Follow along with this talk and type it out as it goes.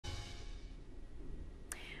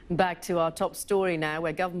Back to our top story now,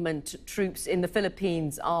 where government troops in the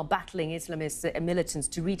Philippines are battling Islamist militants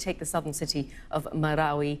to retake the southern city of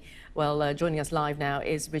Marawi. Well, joining us live now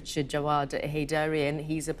is Richard Jawad Heydarian.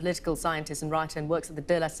 He's a political scientist and writer and works at the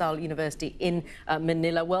De La Salle University in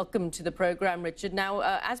Manila. Welcome to the programme, Richard. Now,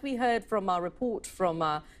 as we heard from our report from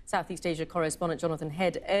our Southeast Asia correspondent Jonathan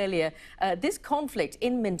Head earlier, this conflict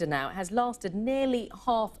in Mindanao has lasted nearly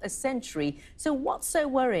half a century. So what's so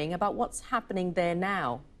worrying about what's happening there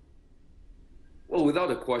now? Well,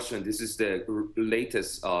 without a question, this is the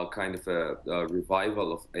latest kind of a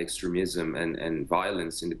revival of extremism and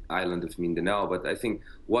violence in the island of Mindanao. But I think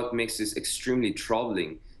what makes this extremely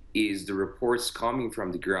troubling is the reports coming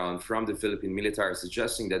from the ground, from the Philippine military,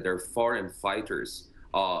 suggesting that there are foreign fighters,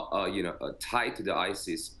 tied to the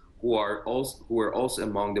ISIS, who are also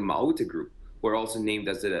among the Maute group, who are also named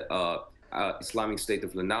as the Islamic State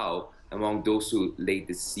of Lanao, among those who laid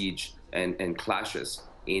the siege and clashes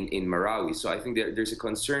in Marawi. So I think there's a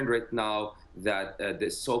concern right now that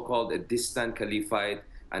the so-called distant caliphate,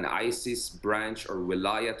 an ISIS branch or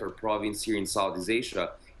wilayat or province here in Southeast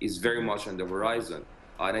Asia, is very much on the horizon.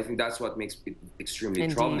 And I think that's what makes it extremely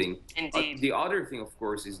troubling. The other thing, of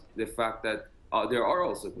course, is the fact that there are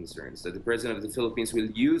also concerns that the president of the Philippines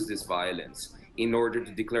will use this violence in order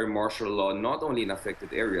to declare martial law, not only in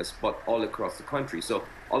affected areas, but all across the country. So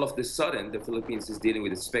all of a sudden, the Philippines is dealing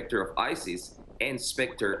with the specter of ISIS and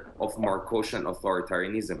specter of Marcosian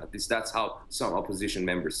authoritarianism. At least that's how some opposition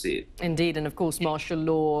members see it. Indeed, and of course martial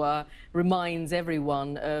law reminds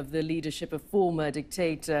everyone of the leadership of former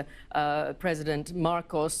dictator President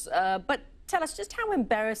Marcos. But tell us, just how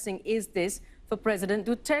embarrassing is this for President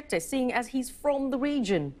Duterte, seeing as he's from the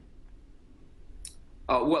region?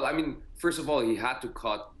 Well, I mean, first of all, he had to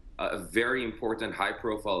cut a very important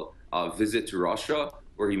high-profile visit to Russia,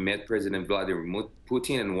 where he met President Vladimir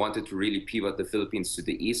Putin and wanted to really pivot the Philippines to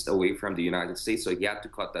the east, away from the United States. So he had to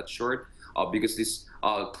cut that short because these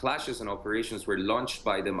clashes and operations were launched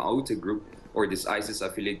by the Maute group, or these ISIS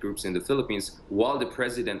affiliate groups in the Philippines, while the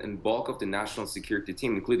president and bulk of the national security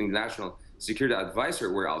team, including the national security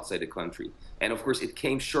advisor, were outside the country. And of course, it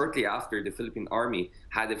came shortly after the Philippine army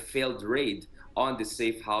had a failed raid on the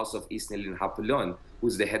safe house of Isnilin Hapulon,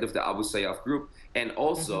 who's the head of the Abu Sayyaf group, and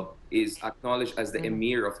also is acknowledged as the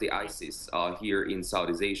emir of the ISIS here in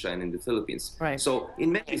Southeast Asia and in the Philippines. Right. So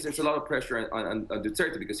in many ways, there's a lot of pressure on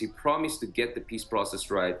Duterte, because he promised to get the peace process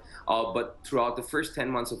right. But throughout the first 10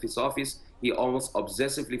 months of his office, he almost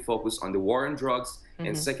obsessively focused on the war on drugs,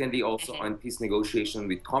 and secondly, also on peace negotiation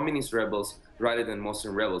with communist rebels rather than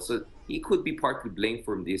Muslim rebels. So he could be partly blamed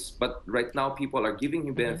for this. But right now, people are giving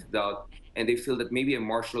him benefit of the doubt, and they feel that maybe a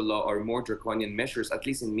martial law or more draconian measures, at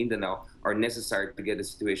least in Mindanao, are necessary to get the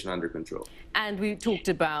situation under control. And we talked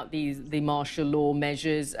about the martial law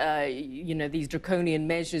measures, these draconian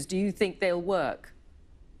measures. Do you think they'll work?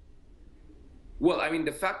 Well, I mean,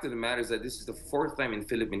 the fact of the matter is that this is the fourth time in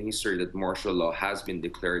Philippine history that martial law has been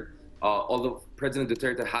declared. Although President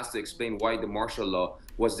Duterte has to explain why the martial law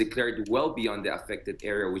was declared well beyond the affected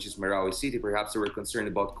area, which is Marawi City. Perhaps they were concerned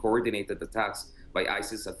about coordinated attacks by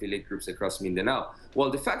ISIS affiliate groups across Mindanao. Well,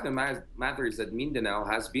 the fact of the matter is that Mindanao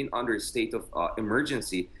has been under a state of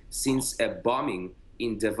emergency since a bombing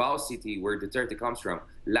in Davao City, where Duterte comes from,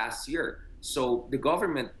 last year. So the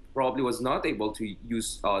government probably was not able to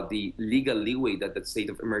use the legal leeway that the state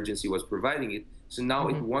of emergency was providing it. So now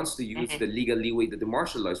it wants to use the legal leeway that the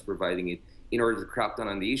martial law is providing it in order to crack down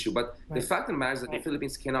on the issue. But the fact of the matter is that the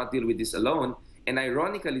Philippines cannot deal with this alone. And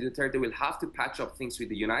ironically, Duterte will have to patch up things with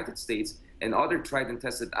the United States and other tried and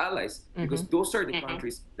tested allies, because those are the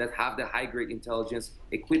countries that have the high-grade intelligence,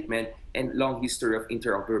 equipment, and long history of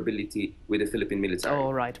interoperability with the Philippine military.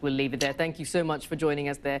 All right, we'll leave it there. Thank you so much for joining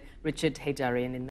us there, Richard Heydarian.